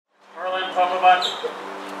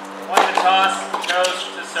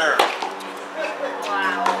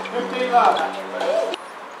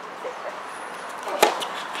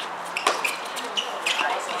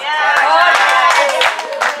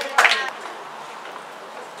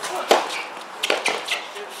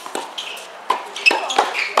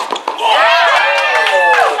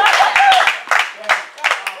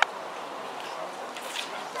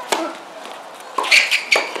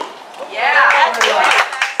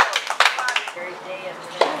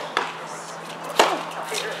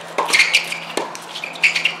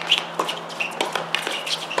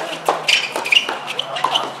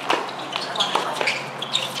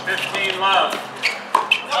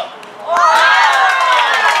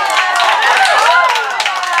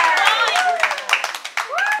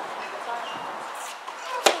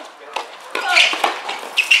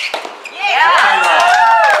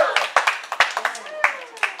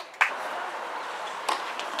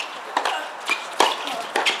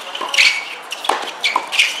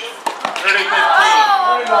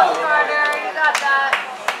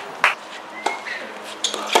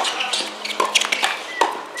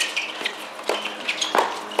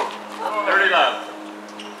love.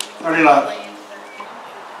 30 love.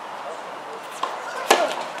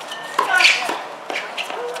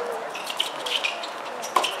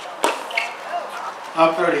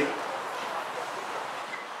 Up 30.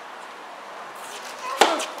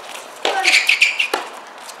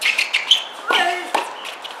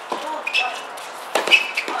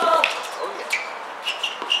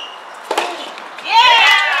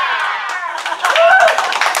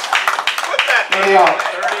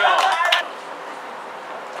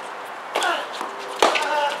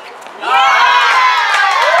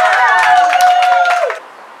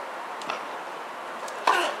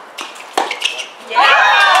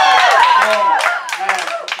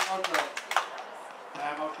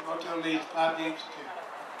 Okamoto leads 5 games to 2.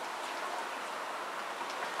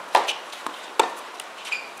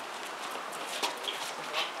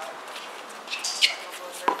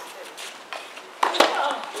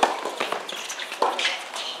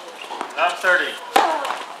 Top 30.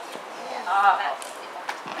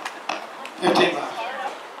 15 left.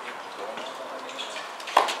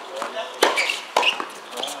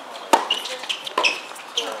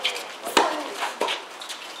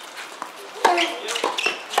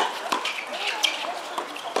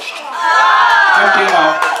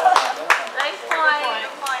 Nice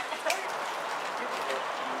point.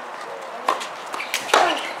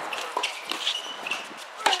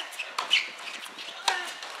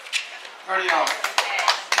 30 off.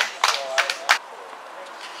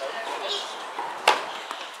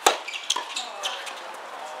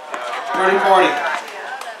 30-40.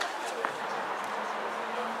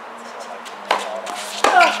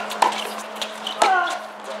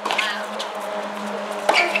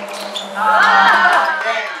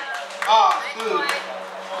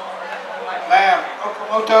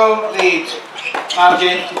 Okamoto leads 5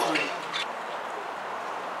 games to 3.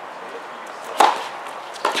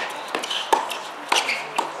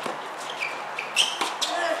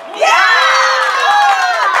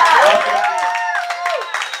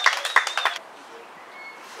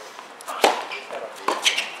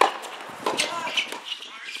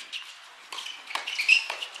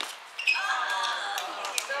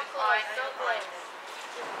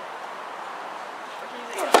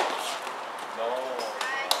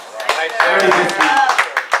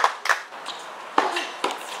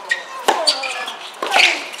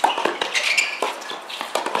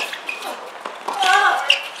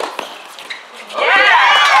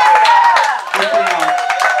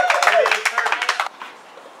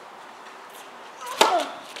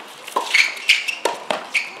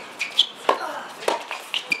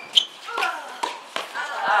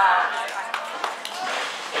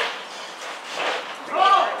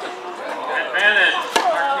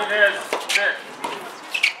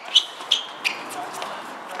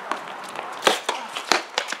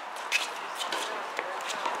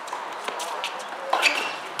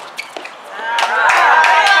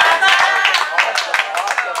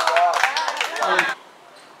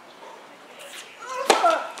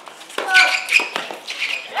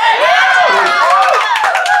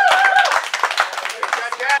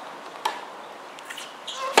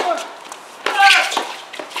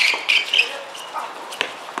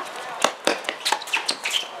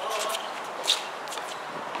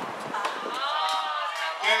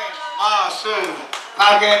 Soon.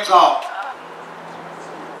 5 games off.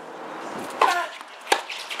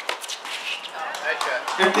 Nice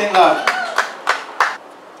 15 left.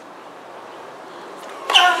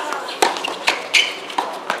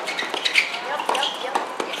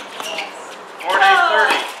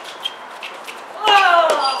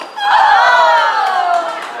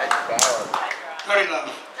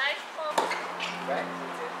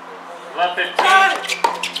 Left 15.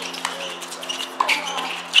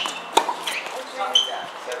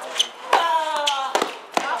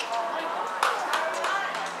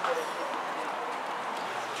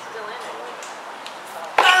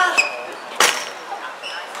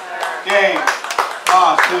 Game.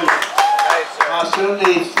 Masu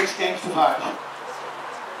leads 6 games to 5.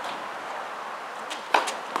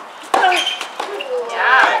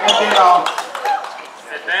 Yeah. 15 all.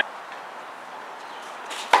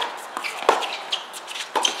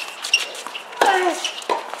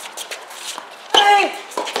 Hey.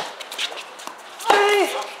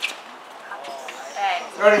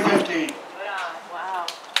 30-15. Wow.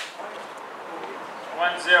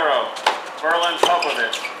 1-0. Berlin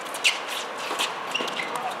Popovich.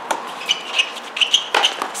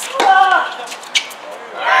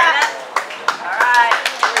 Yeah. All right.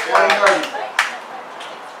 20-30.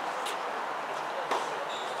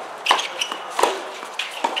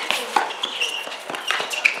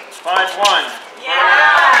 5-1.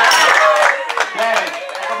 Yeah.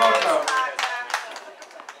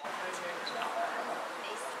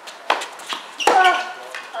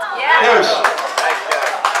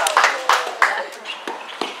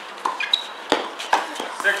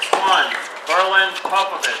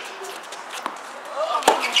 top of it.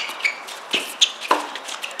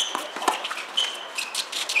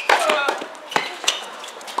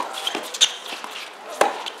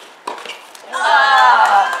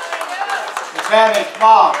 Advantage,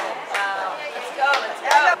 Mom. Let's go, let's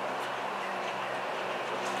go.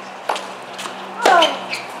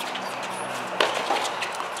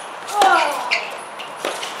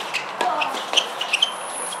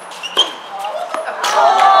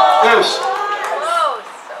 Deuce. Close,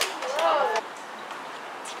 so close.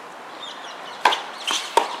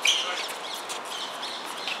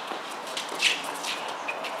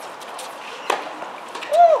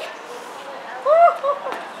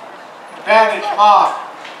 Advantage, Mom.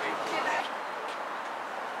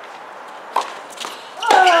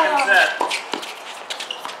 Second set.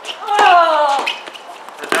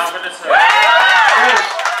 Put down for the set. Deuce.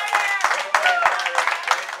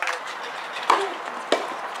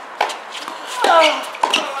 Game.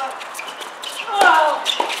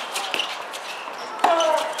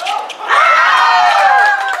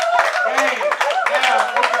 Yeah,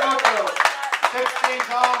 Okamoto. 16's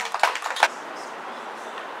on.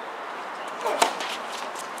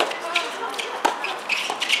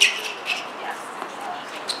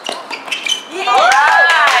 All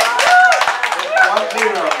right. 1-0.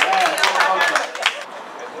 Yeah, Okamoto.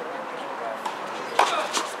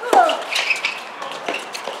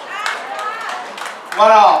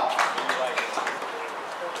 One all.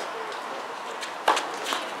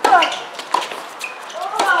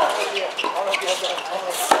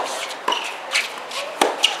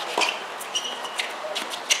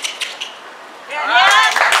 Yes.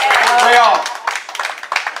 3 all.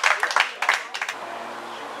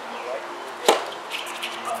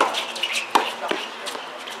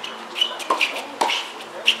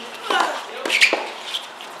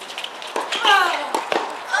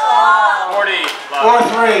 Oh. 40.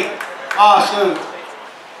 4-3. Ah, Sue.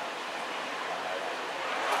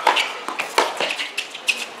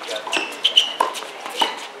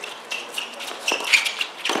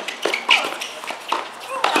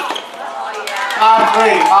 Oh, yeah.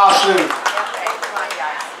 5-3. Ah, Sue. Okay, come on,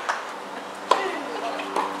 guys.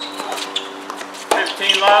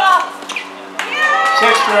 15 left.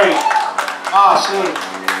 6-3. Ah, Sue.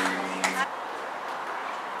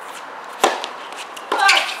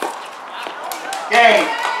 Game.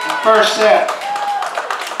 The first set.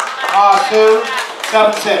 Ah, Sue.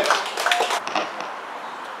 7-6.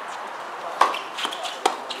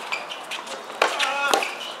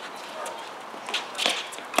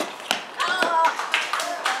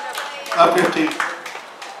 Up 15.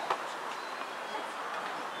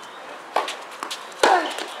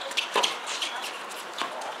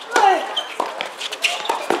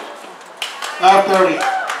 Up 30.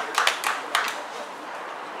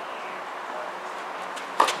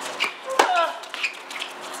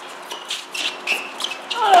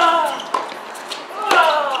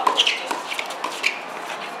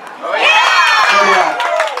 Oh, yeah. 30 out.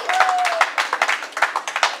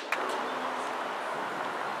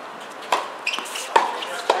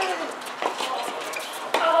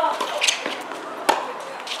 Oh.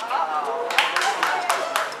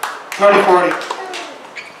 30-40.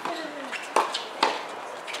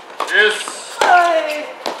 Deuce.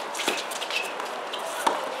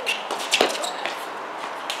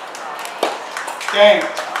 Game.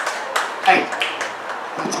 Hey.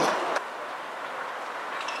 That's it.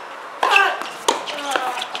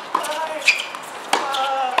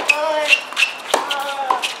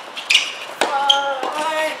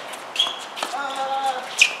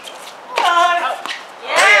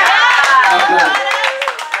 Yeah. Up 30.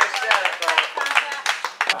 Nice set, fellas.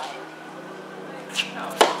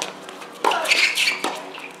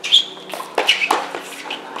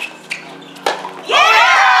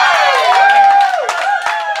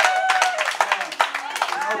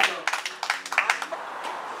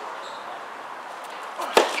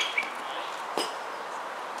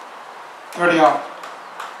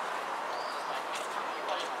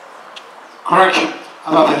 Correction. I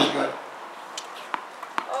thought this was good.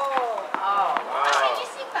 Oh. How did you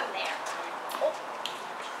see from there?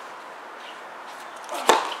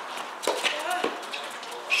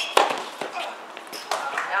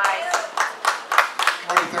 Nice.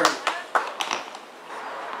 40-30.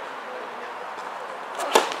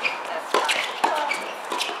 That's fine.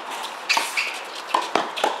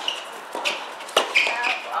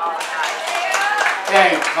 Oh, nice.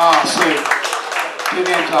 Game. Ah, Sue. 2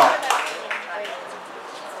 games off.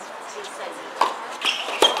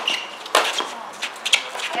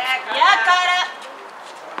 Yeah, got it.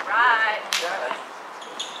 Right.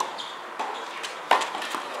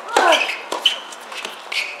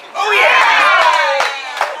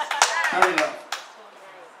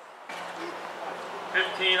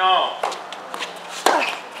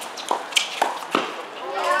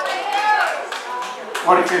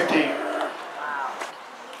 20-15.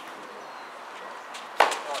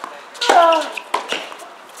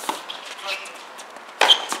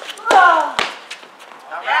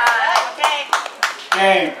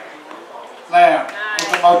 Game. Lamb.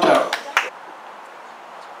 Okamoto.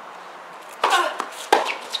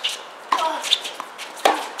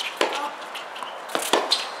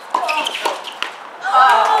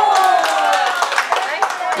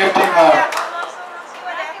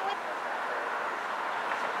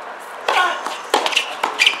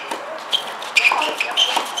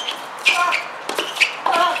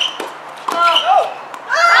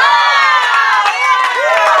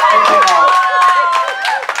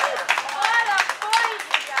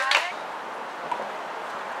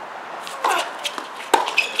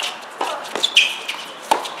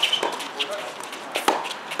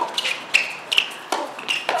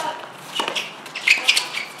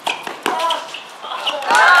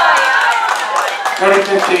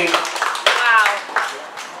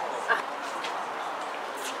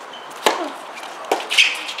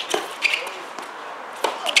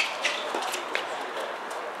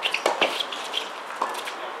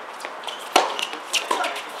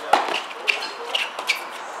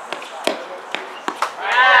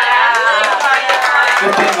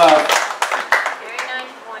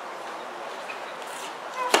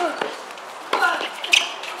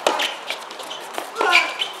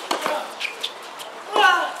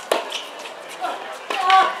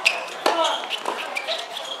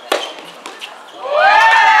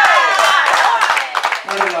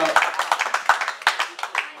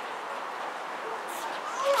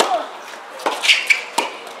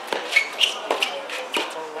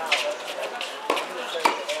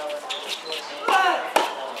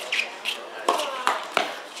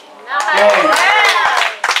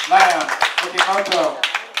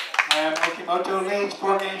 Okamoto leads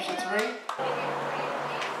 4 games to 3.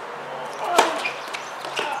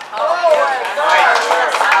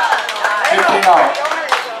 $15.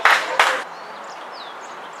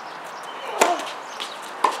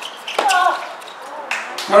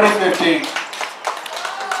 30-15.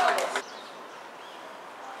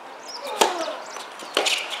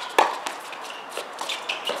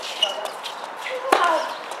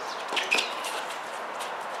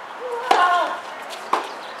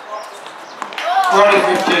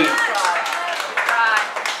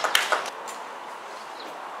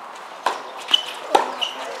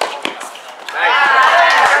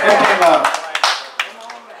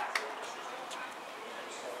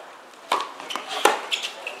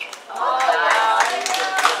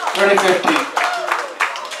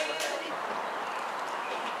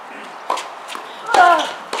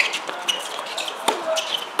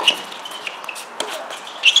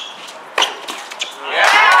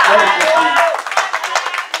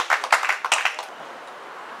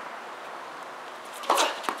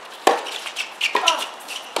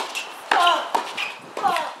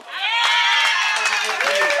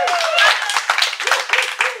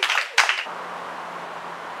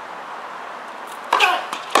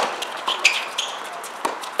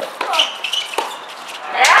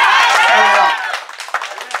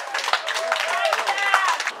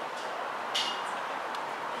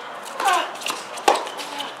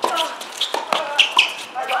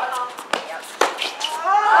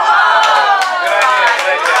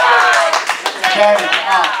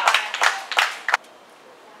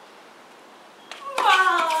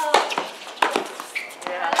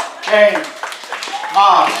 Game.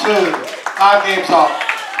 Ma, Sue. 5 games off.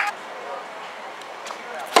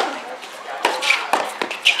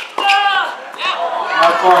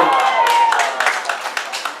 Not going.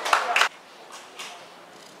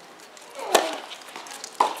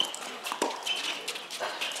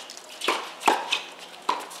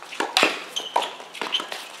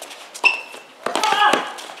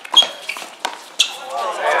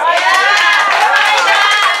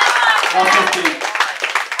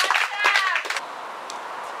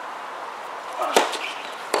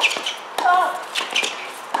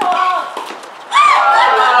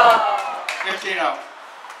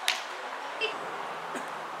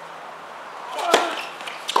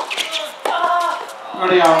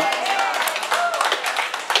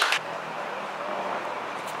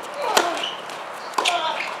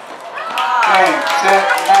 Game, set,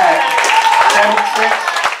 match. 7-6,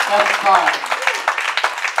 7-5.